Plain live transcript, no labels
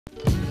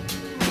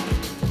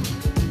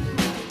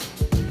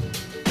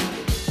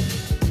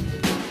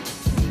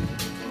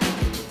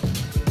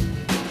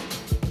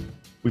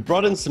We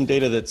brought in some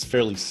data that's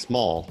fairly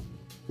small.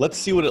 Let's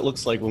see what it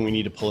looks like when we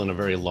need to pull in a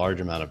very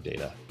large amount of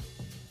data.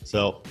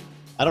 So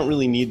I don't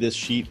really need this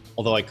sheet,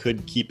 although I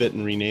could keep it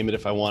and rename it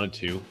if I wanted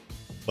to.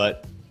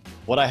 But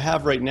what I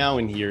have right now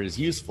in here is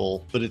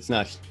useful, but it's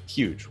not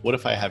huge. What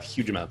if I have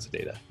huge amounts of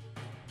data?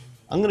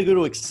 I'm going to go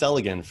to Excel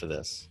again for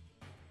this,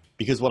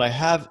 because what I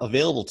have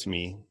available to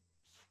me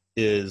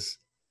is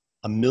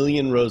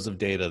 1,000,000 rows of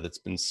data that's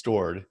been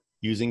stored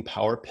using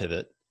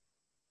PowerPivot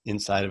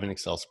inside of an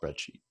Excel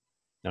spreadsheet.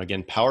 Now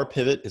again,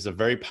 PowerPivot is a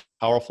very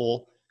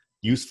powerful,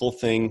 useful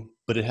thing,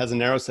 but it has a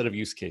narrow set of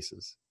use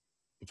cases.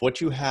 If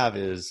what you have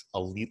is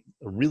a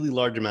really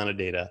large amount of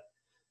data,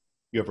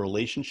 you have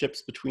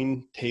relationships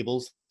between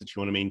tables that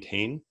you want to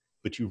maintain,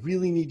 but you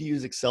really need to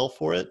use Excel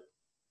for it,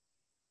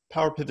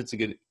 PowerPivot's a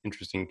good,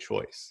 interesting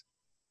choice.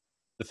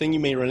 The thing you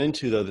may run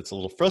into, though, that's a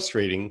little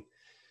frustrating,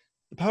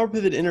 the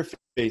PowerPivot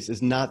interface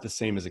is not the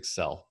same as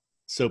Excel.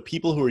 So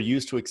people who are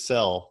used to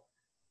Excel,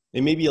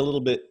 they may be a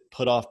little bit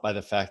put off by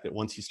the fact that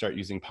once you start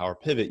using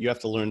PowerPivot, you have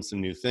to learn some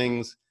new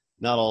things.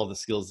 Not all of the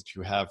skills that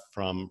you have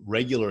from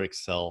regular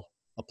Excel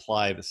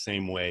apply the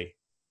same way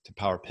to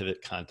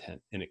PowerPivot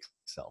content in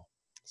Excel.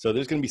 So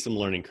there's going to be some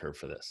learning curve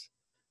for this.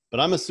 But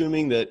I'm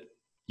assuming that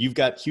you've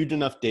got huge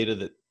enough data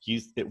that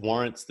it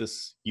warrants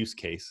this use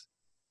case.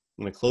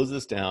 I'm going to close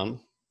this down.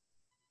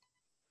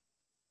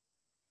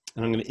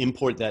 And I'm going to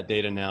import that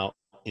data now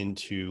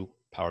into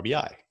Power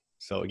BI.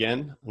 So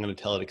again, I'm going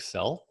to tell it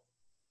Excel.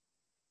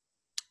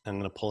 I'm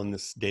going to pull in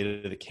this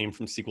data that came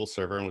from SQL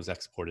Server and was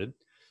exported.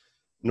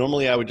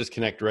 Normally, I would just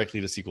connect directly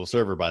to SQL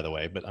Server, by the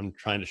way, but I'm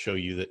trying to show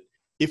you that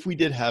if we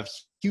did have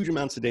huge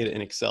amounts of data in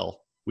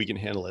Excel, we can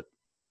handle it.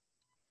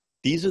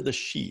 These are the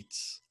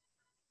sheets,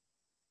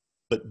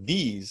 but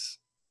these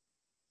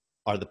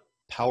are the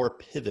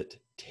PowerPivot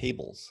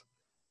tables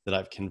that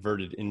I've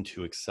converted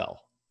into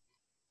Excel.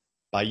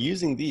 By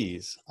using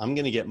these, I'm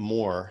going to get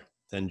more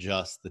than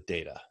just the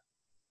data.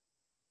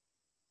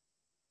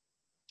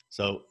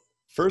 So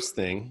first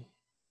thing,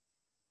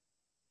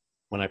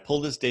 when I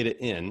pull this data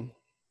in,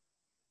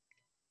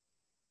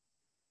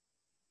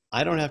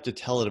 I don't have to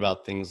tell it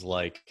about things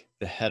like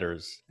the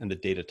headers and the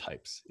data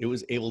types. It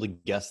was able to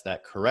guess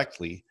that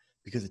correctly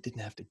because it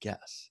didn't have to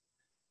guess.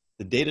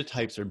 The data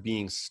types are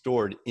being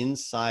stored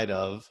inside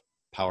of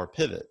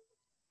PowerPivot,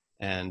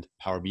 and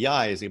Power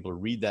BI is able to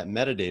read that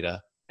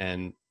metadata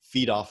and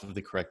feed off of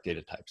the correct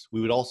data types.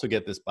 We would also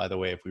get this, by the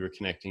way, if we were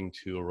connecting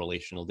to a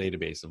relational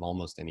database of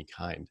almost any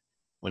kind.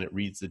 When it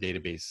reads the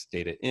database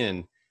data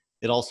in,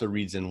 it also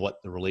reads in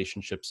what the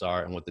relationships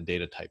are and what the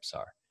data types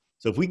are.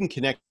 So if we can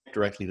connect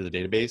directly to the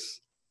database,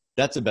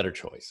 that's a better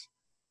choice.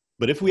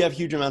 But if we have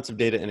huge amounts of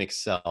data in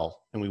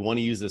Excel and we want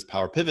to use this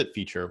PowerPivot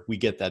feature, we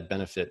get that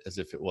benefit as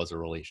if it was a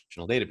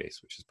relational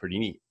database, which is pretty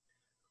neat.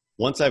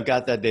 Once I've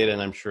got that data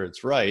and I'm sure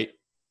it's right,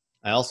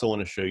 I also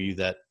want to show you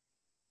that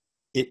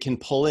it can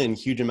pull in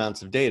huge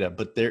amounts of data,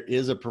 but there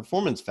is a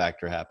performance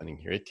factor happening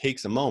here. It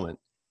takes a moment.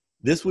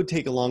 This would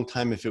take a long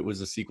time if it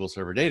was a SQL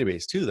Server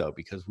database too, though,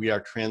 because we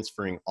are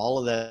transferring all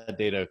of that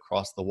data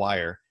across the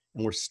wire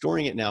and we're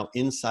storing it now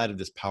inside of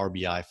this Power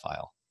BI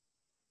file.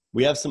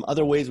 We have some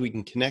other ways we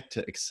can connect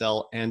to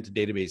Excel and to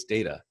database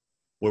data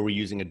where we're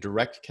using a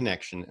direct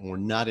connection and we're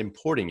not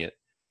importing it.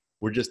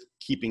 We're just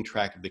keeping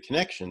track of the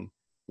connection.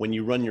 When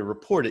you run your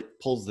report, it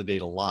pulls the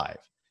data live.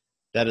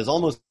 That is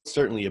almost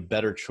certainly a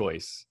better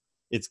choice.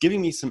 It's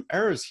giving me some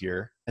errors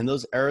here, and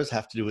those errors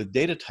have to do with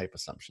data type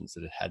assumptions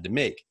that it had to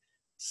make.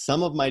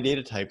 Some of my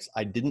data types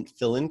I didn't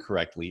fill in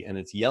correctly, and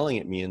it's yelling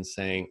at me and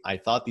saying, I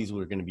thought these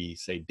were going to be,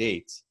 say,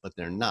 dates, but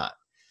they're not.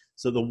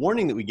 So the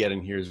warning that we get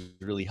in here is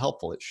really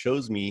helpful. It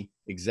shows me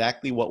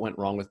exactly what went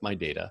wrong with my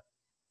data.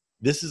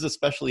 This is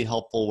especially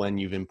helpful when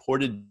you've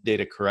imported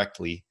data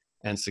correctly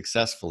and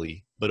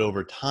successfully, but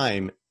over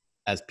time,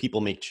 as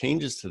people make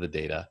changes to the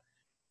data,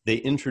 they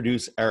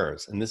introduce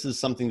errors. And this is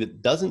something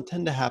that doesn't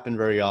tend to happen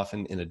very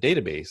often in a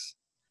database,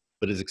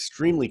 but is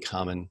extremely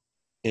common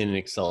in an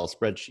Excel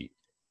spreadsheet.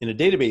 In a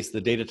database,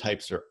 the data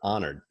types are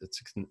honored.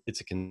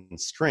 It's a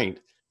constraint,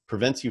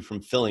 prevents you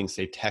from filling,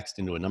 say, text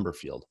into a number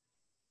field.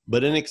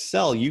 But in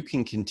Excel, you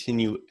can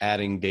continue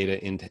adding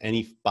data into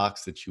any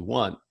box that you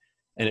want,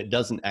 and it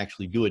doesn't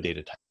actually do a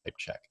data type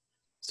check.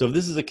 So if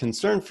this is a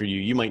concern for you,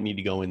 you might need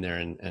to go in there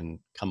and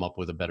come up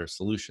with a better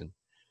solution.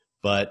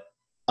 But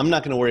I'm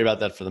not going to worry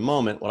about that for the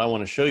moment. What I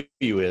want to show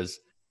you is,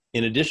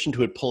 in addition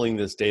to it pulling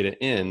this data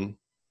in,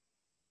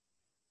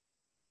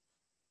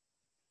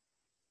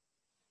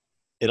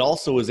 it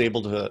also was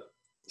able to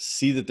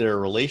see that there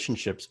are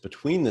relationships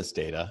between this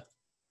data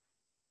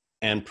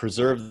and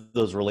preserve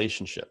those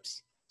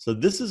relationships. So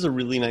this is a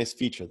really nice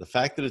feature. The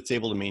fact that it's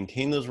able to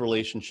maintain those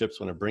relationships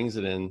when it brings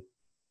it in,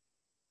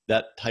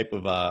 that type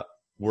of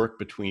work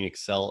between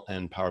Excel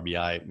and Power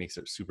BI makes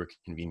it super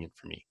convenient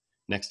for me.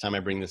 Next time I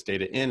bring this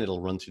data in,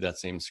 it'll run through that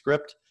same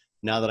script.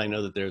 Now that I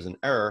know that there's an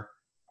error,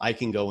 I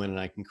can go in and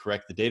I can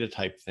correct the data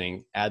type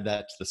thing, add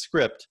that to the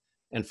script,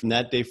 and from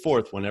that day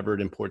forth, whenever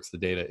it imports the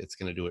data, it's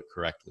going to do it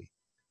correctly.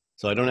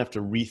 So I don't have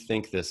to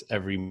rethink this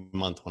every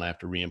month when I have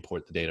to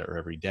re-import the data or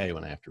every day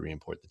when I have to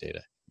re-import the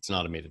data. It's an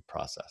automated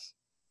process.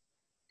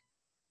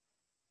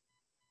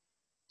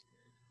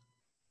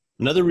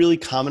 Another really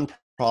common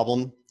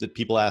problem that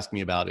people ask me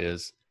about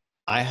is,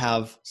 I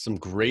have some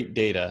great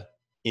data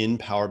in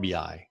Power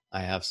BI. I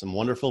have some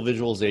wonderful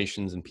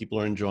visualizations and people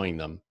are enjoying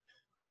them.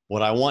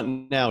 What I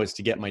want now is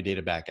to get my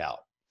data back out.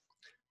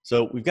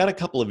 So we've got a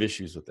couple of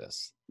issues with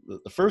this.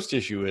 The first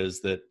issue is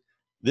that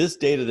this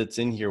data that's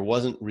in here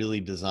wasn't really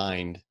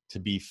designed to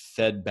be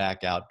fed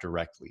back out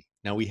directly.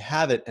 Now we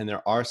have it and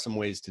there are some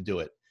ways to do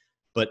it,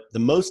 but the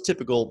most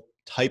typical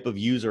type of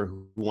user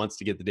who wants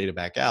to get the data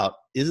back out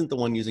isn't the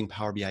one using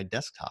Power BI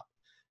Desktop,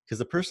 because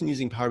the person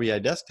using Power BI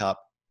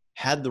Desktop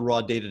had the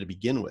raw data to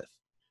begin with.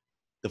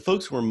 The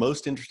folks who are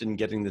most interested in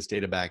getting this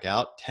data back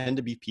out tend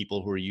to be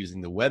people who are using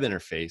the web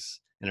interface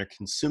and are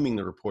consuming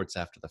the reports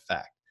after the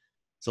fact.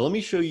 So let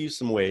me show you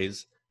some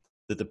ways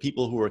that the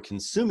people who are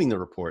consuming the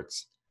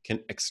reports can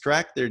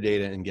extract their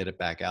data and get it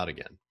back out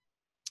again.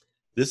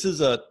 This is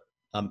a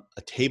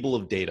table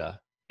of data,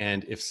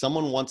 and if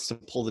someone wants to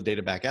pull the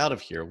data back out of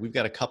here, we've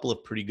got a couple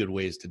of pretty good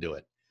ways to do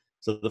it.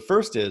 So the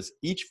first is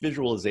each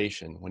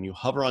visualization, when you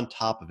hover on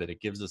top of it, it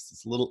gives us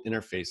this little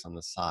interface on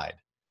the side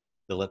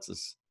that lets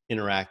us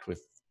interact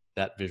with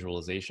that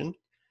visualization.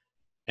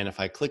 And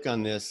if I click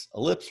on this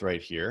ellipse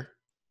right here,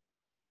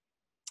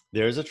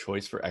 there's a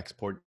choice for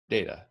export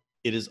data.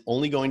 It is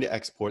only going to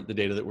export the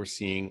data that we're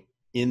seeing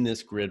in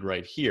this grid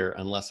right here,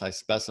 unless I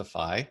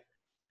specify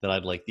that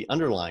I'd like the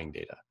underlying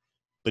data.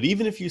 But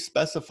even if you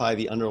specify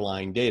the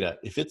underlying data,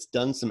 if it's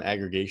done some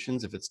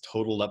aggregations, if it's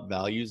totaled up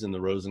values in the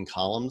rows and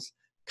columns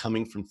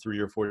coming from 3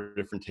 or 4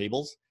 different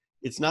tables,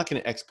 it's not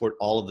going to export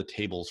all of the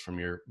tables from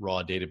your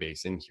raw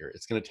database in here.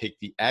 It's going to take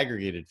the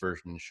aggregated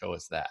version and show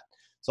us that.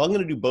 So I'm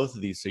going to do both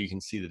of these so you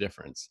can see the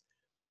difference.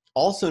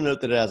 Also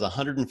note that it has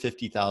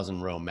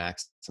 150,000 row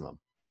maximum.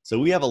 So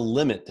we have a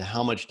limit to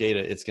how much data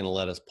it's going to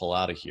let us pull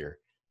out of here,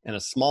 and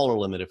a smaller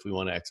limit if we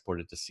want to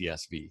export it to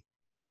CSV.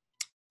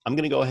 I'm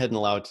going to go ahead and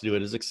allow it to do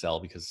it as Excel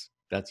because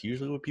that's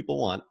usually what people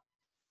want.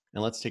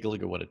 And let's take a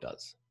look at what it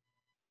does.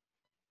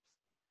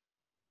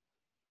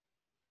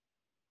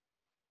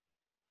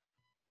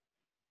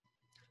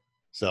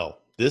 So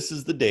this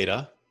is the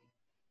data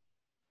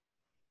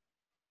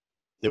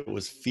that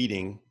was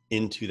feeding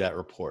into that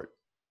report.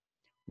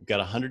 We've got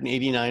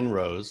 189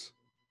 rows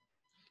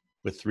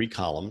with 3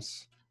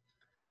 columns.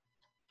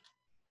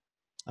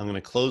 I'm going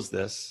to close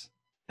this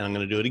and I'm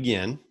going to do it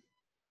again.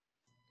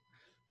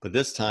 But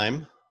this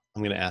time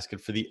I'm going to ask it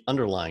for the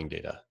underlying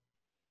data.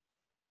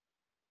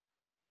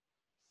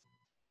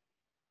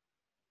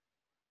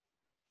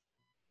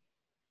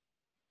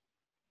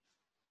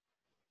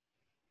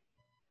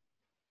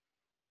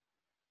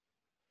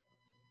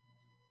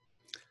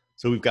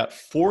 So we've got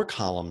 4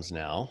 columns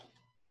now.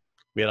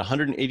 We had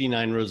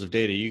 189 rows of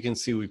data. You can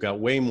see we've got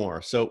way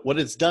more. So what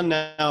it's done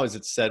now is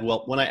it's said,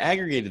 well, when I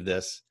aggregated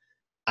this,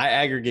 I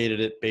aggregated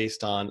it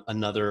based on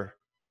another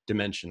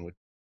dimension, which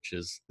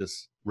is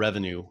this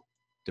revenue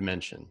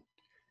dimension.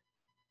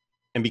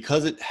 And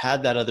because it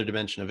had that other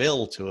dimension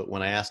available to it,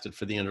 when I asked it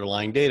for the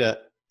underlying data,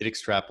 it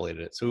extrapolated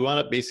it. So we wound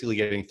up basically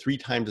getting 3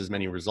 times as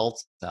many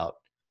results out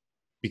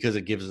because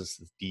it gives us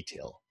the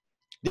detail.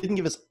 It didn't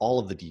give us all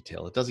of the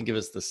detail. It doesn't give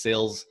us the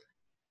sales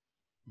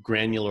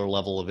granular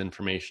level of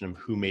information of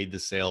who made the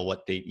sale,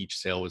 what date each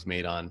sale was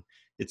made on.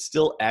 It's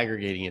still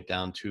aggregating it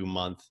down to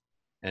month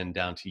and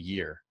down to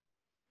year,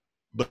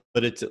 but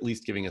it's at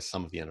least giving us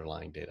some of the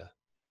underlying data.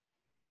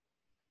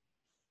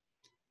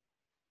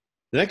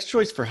 The next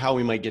choice for how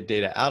we might get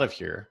data out of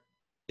here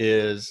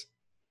is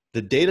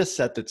the data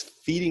set that's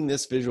feeding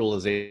this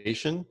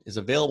visualization is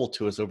available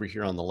to us over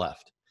here on the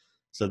left.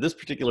 So this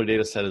particular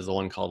data set is the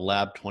one called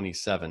Lab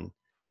 27.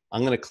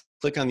 I'm going to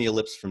click on the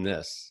ellipse from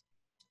this,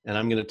 and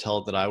I'm going to tell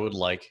it that I would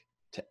like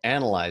to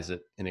analyze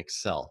it in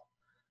Excel.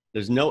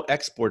 There's no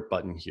export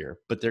button here,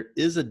 but there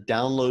is a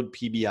download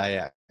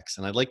PBIX.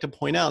 And I'd like to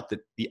point out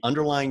that the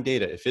underlying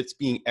data, if it's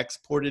being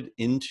exported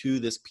into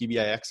this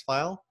PBIX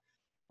file,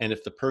 and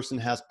if the person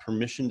has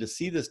permission to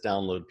see this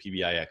download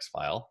PBIX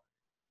file,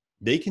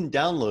 they can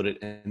download it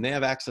and they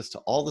have access to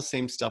all the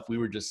same stuff we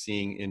were just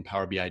seeing in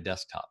Power BI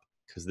Desktop,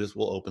 because this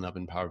will open up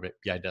in Power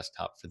BI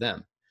Desktop for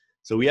them.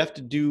 So we have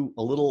to do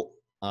a little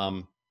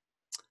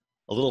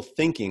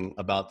thinking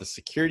about the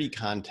security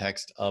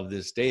context of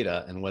this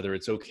data and whether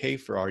it's okay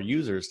for our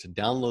users to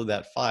download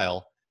that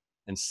file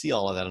and see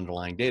all of that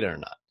underlying data or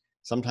not.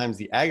 Sometimes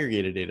the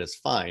aggregated data is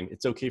fine.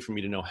 It's okay for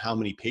me to know how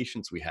many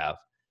patients we have,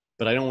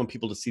 but I don't want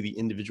people to see the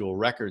individual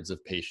records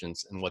of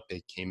patients and what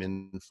they came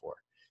in for.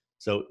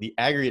 So the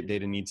aggregate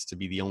data needs to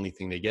be the only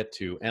thing they get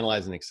to.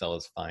 Analyze in Excel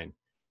is fine.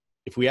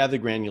 If we have the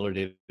granular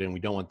data and we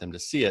don't want them to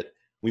see it,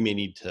 we may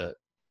need to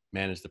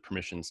manage the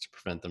permissions to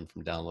prevent them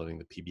from downloading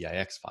the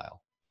PBIX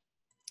file.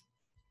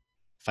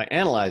 If I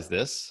analyze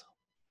this,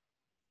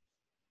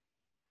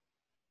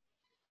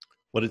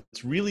 what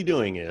it's really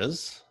doing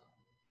is,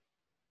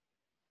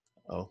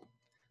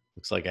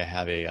 looks like I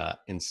have a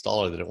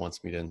installer that it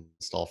wants me to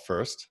install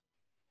first.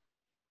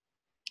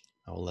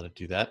 I will let it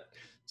do that.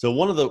 So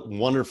one of the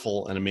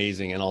wonderful and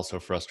amazing and also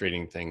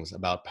frustrating things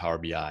about Power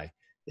BI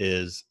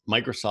is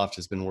Microsoft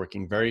has been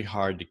working very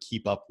hard to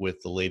keep up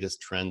with the latest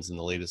trends and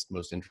the latest,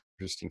 most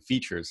interesting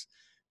features.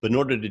 But in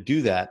order to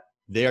do that,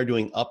 they are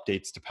doing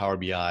updates to Power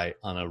BI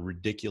on a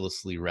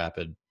ridiculously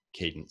rapid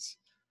cadence.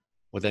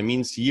 What that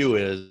means to you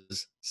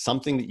is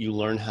something that you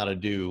learn how to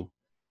do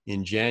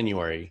in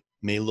January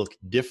may look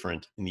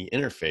different in the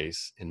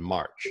interface in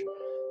March.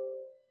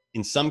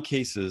 In some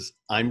cases,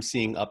 I'm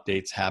seeing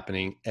updates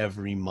happening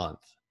every month.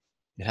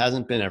 It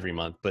hasn't been every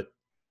month, but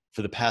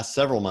for the past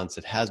several months,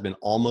 it has been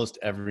almost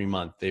every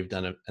month. They've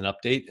done an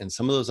update, and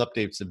some of those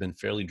updates have been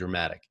fairly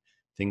dramatic.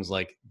 Things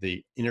like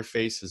the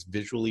interface has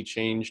visually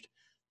changed,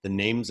 the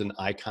names and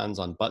icons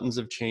on buttons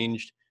have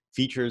changed,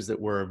 features that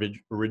were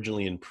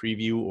originally in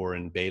preview or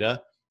in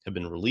beta have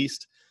been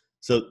released.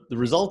 So the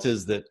result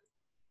is that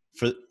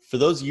for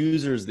those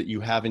users that you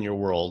have in your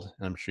world,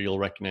 and I'm sure you'll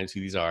recognize who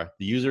these are,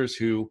 the users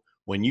who,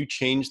 when you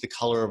change the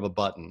color of a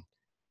button,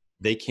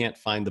 they can't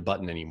find the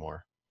button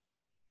anymore.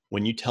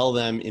 When you tell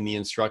them in the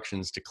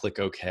instructions to click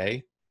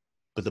OK,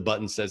 but the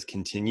button says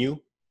continue,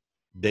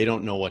 they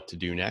don't know what to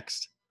do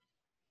next.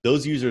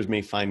 Those users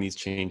may find these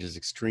changes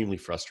extremely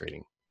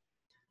frustrating.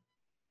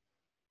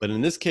 But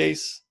in this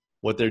case,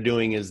 what they're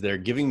doing is they're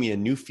giving me a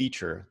new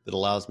feature that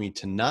allows me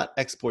to not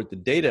export the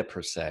data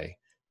per se,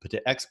 but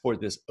to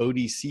export this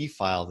ODC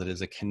file that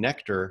is a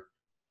connector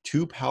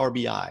to Power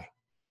BI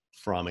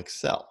from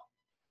Excel.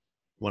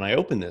 When I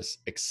open this,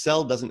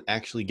 Excel doesn't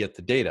actually get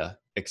the data.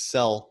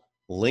 Excel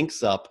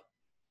links up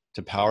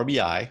to Power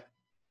BI.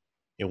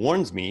 It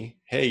warns me,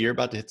 hey, you're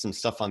about to hit some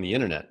stuff on the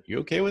internet. You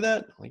okay with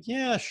that? I'm like,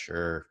 yeah,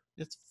 sure,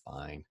 it's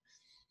fine.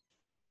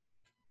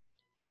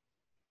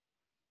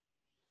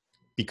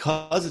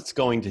 Because it's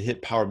going to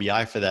hit Power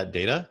BI for that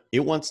data, it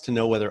wants to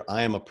know whether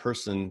I am a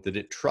person that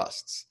it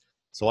trusts.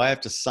 So I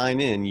have to sign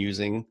in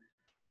using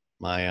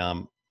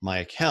my, my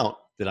account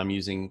that I'm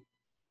using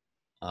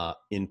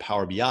in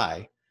Power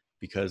BI,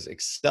 because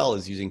Excel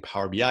is using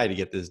Power BI to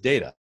get this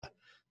data.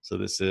 So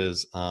this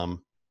is, so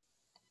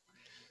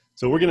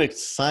we're going to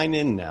sign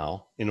in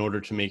now in order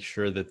to make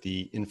sure that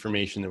the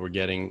information that we're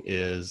getting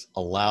is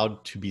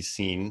allowed to be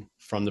seen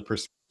from the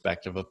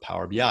perspective of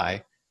Power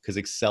BI, because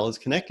Excel is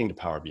connecting to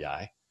Power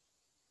BI.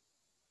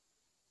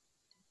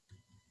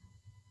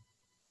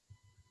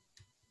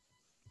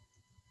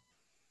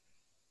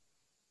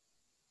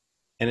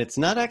 And it's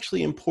not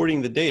actually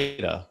importing the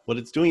data. What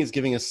it's doing is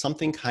giving us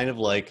something kind of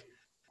like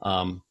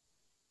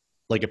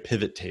a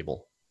pivot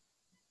table.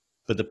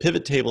 But the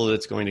pivot table that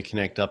it's going to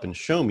connect up and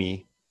show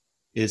me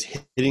is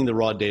hitting the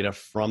raw data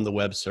from the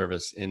web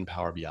service in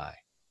Power BI.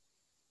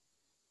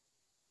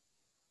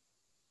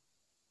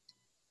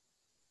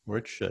 Or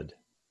it should.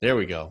 There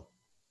we go.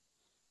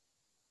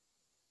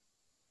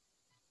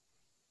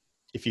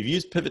 If you've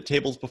used pivot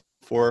tables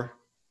before,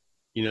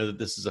 you know that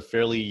this is a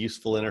fairly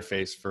useful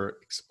interface for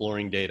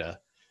exploring data.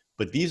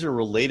 But these are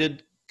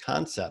related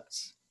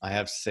concepts. I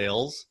have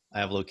sales, I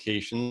have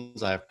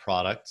locations, I have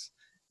products,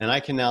 and I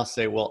can now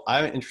say, well,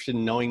 I'm interested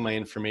in knowing my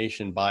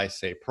information by,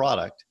 say,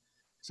 product.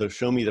 So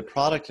show me the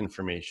product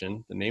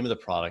information, the name of the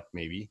product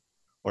maybe,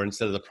 or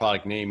instead of the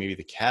product name, maybe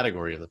the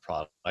category of the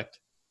product,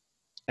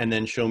 and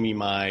then show me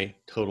my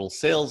total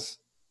sales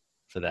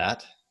for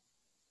that.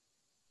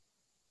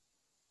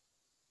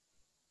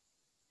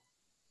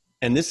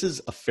 And this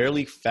is a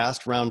fairly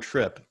fast round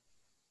trip.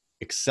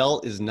 Excel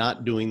is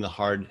not doing the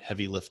hard,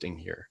 heavy lifting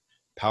here.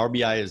 Power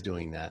BI is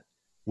doing that.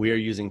 We are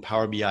using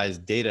Power BI's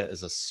data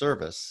as a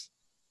service,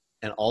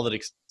 and all that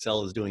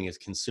Excel is doing is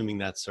consuming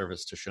that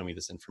service to show me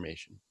this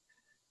information.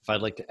 If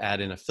I'd like to add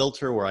in a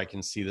filter where I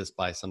can see this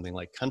by something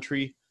like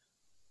country,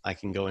 I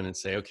can go in and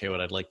say, okay,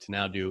 what I'd like to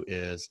now do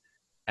is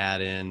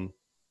add in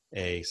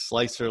a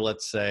slicer,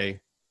 let's say,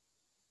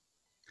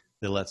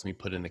 that lets me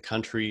put in the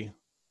country.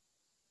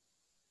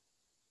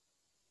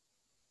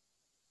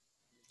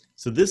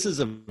 So this is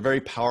a very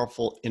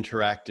powerful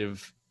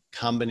interactive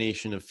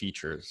combination of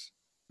features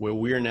where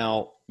we are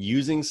now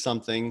using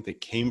something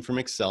that came from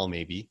Excel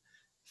maybe,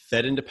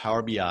 fed into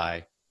Power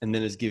BI, and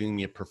then is giving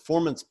me a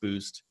performance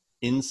boost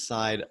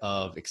inside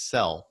of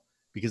Excel,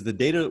 because the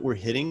data that we're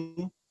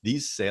hitting,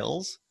 these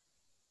sales,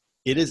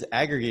 it is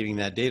aggregating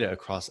that data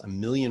across 1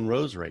 million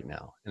rows right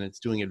now. And it's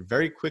doing it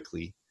very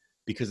quickly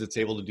because it's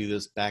able to do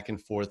this back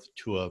and forth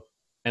to a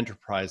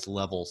enterprise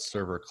level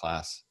server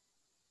class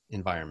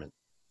environment.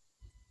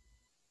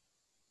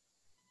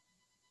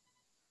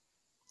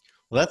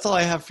 Well, that's all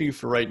I have for you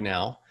for right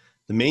now.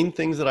 The main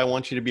things that I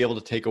want you to be able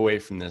to take away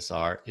from this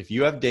are, if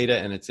you have data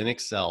and it's in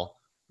Excel,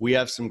 we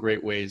have some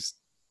great ways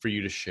for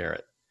you to share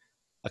it.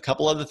 A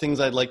couple other things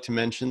I'd like to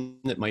mention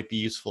that might be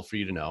useful for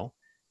you to know.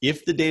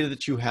 If the data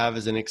that you have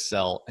is in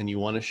Excel and you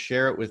want to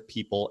share it with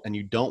people and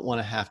you don't want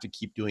to have to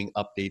keep doing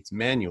updates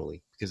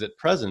manually, because at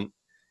present,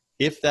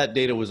 if that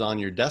data was on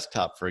your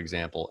desktop, for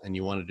example, and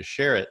you wanted to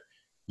share it,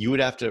 you would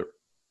have to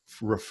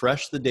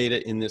refresh the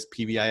data in this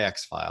PBIX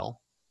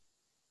file.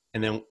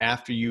 And then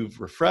after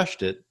you've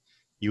refreshed it,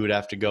 you would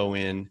have to go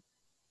in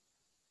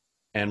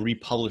and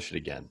republish it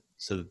again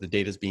so that the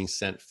data is being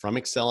sent from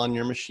Excel on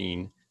your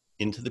machine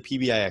into the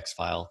PBIX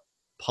file,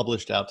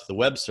 published out to the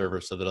web server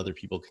so that other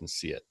people can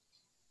see it.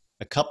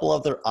 A couple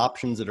other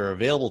options that are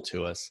available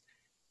to us,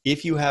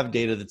 if you have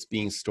data that's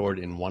being stored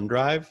in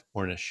OneDrive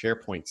or in a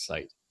Sharepoint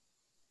site,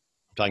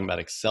 talking about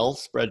Excel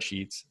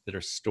spreadsheets that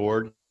are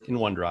stored in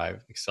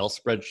OneDrive, Excel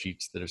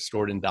spreadsheets that are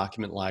stored in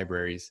document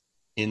libraries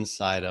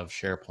inside of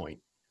SharePoint.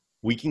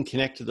 We can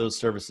connect to those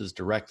services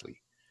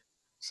directly.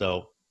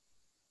 So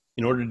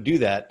in order to do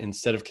that,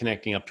 instead of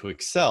connecting up to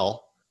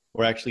Excel,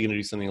 we're actually going to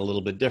do something a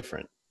little bit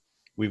different.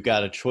 We've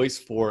got a choice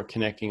for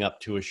connecting up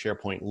to a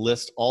SharePoint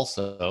list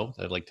also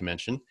that I'd like to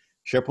mention.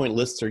 SharePoint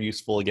lists are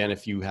useful, again,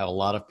 if you have a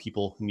lot of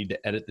people who need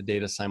to edit the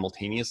data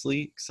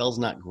simultaneously. Excel's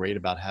not great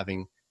about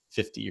having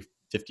 50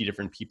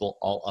 different people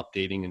all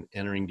updating and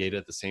entering data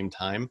at the same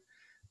time,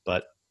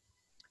 but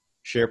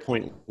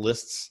SharePoint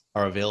lists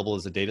are available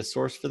as a data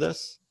source for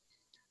this.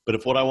 But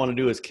if what I want to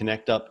do is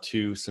connect up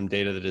to some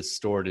data that is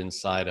stored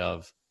inside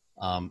of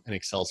an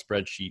Excel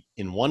spreadsheet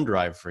in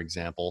OneDrive, for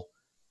example,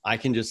 I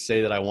can just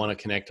say that I want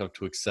to connect up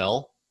to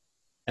Excel,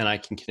 and I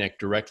can connect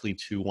directly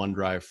to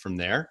OneDrive from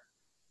there.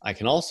 I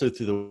can also,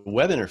 through the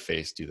web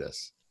interface, do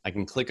this. I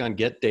can click on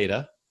Get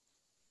Data.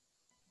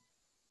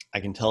 I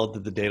can tell it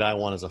that the data I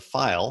want is a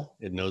file.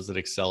 It knows that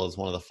Excel is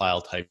one of the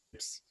file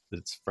types that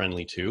it's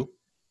friendly to.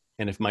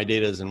 And if my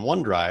data is in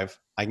OneDrive,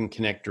 I can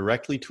connect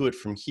directly to it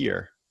from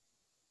here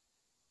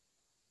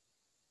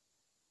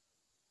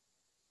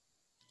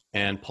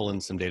and pull in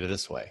some data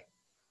this way.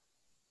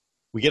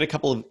 We get a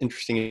couple of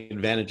interesting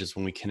advantages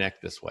when we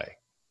connect this way.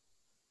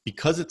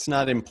 Because it's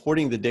not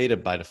importing the data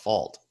by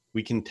default,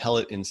 we can tell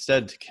it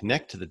instead to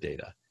connect to the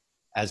data.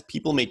 As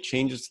people make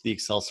changes to the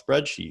Excel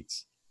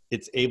spreadsheets,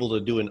 it's able to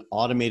do an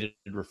automated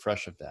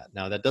refresh of that.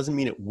 Now, that doesn't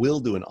mean it will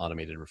do an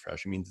automated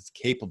refresh. It means it's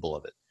capable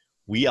of it.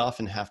 We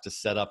often have to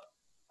set up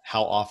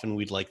how often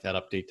we'd like that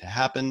update to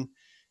happen.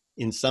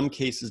 In some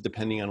cases,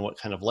 depending on what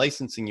kind of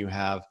licensing you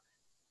have,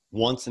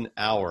 once an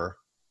hour,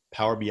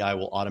 Power BI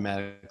will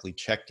automatically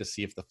check to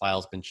see if the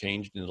file's been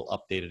changed, and it'll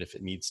update it if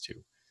it needs to.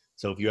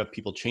 So if you have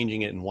people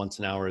changing it and once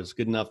an hour is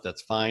good enough,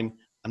 that's fine.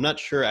 I'm not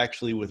sure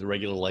actually with a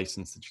regular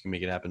license that you can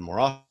make it happen more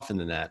often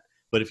than that.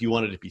 But if you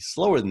wanted it to be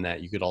slower than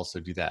that, you could also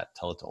do that.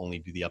 Tell it to only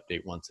do the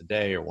update once a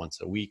day or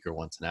once a week or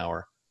once an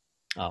hour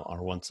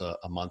or once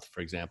a month,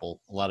 for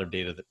example. A lot of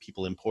data that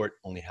people import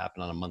only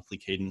happen on a monthly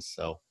cadence,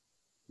 so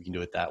we can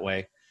do it that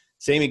way.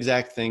 Same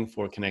exact thing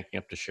for connecting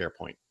up to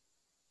SharePoint.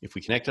 If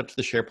we connect up to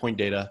the SharePoint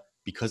data,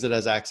 because it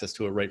has access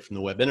to it right from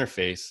the web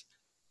interface,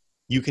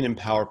 you can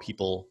empower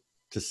people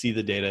to see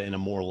the data in a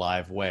more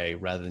live way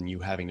rather than you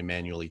having to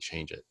manually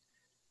change it.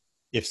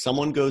 If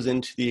someone goes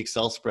into the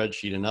Excel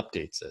spreadsheet and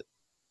updates it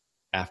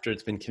after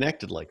it's been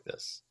connected like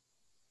this,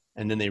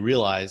 and then they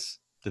realize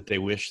that they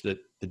wish that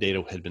the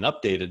data had been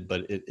updated,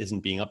 but it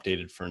isn't being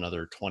updated for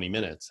another 20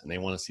 minutes, and they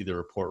want to see the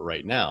report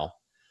right now,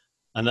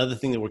 another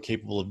thing that we're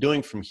capable of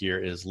doing from here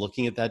is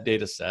looking at that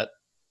data set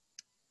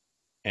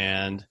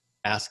and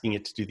asking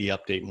it to do the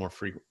update more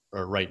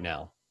right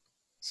now.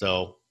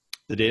 So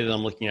the data that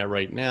I'm looking at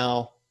right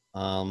now,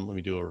 let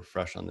me do a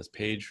refresh on this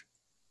page.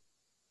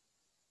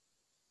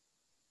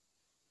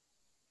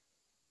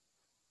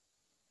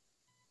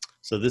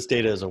 So this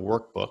data is a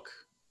workbook,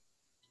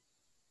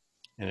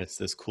 and it's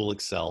this cool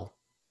Excel.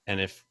 And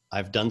if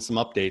I've done some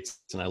updates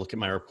and I look at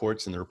my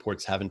reports and the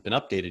reports haven't been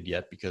updated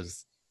yet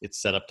because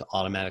it's set up to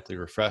automatically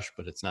refresh,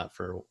 but it's not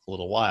for a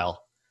little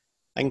while,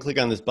 I can click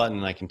on this button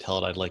and I can tell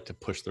it I'd like to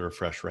push the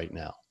refresh right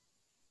now.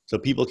 So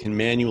people can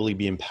manually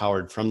be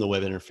empowered from the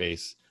web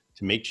interface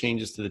to make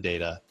changes to the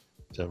data,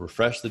 to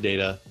refresh the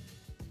data,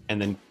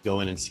 and then go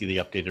in and see the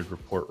updated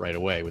report right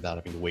away without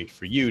having to wait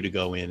for you to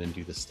go in and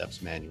do the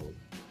steps manually.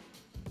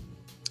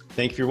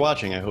 Thank you for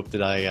watching. I hope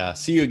that I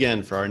see you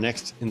again for our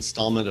next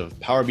installment of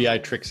Power BI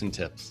tricks and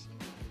tips.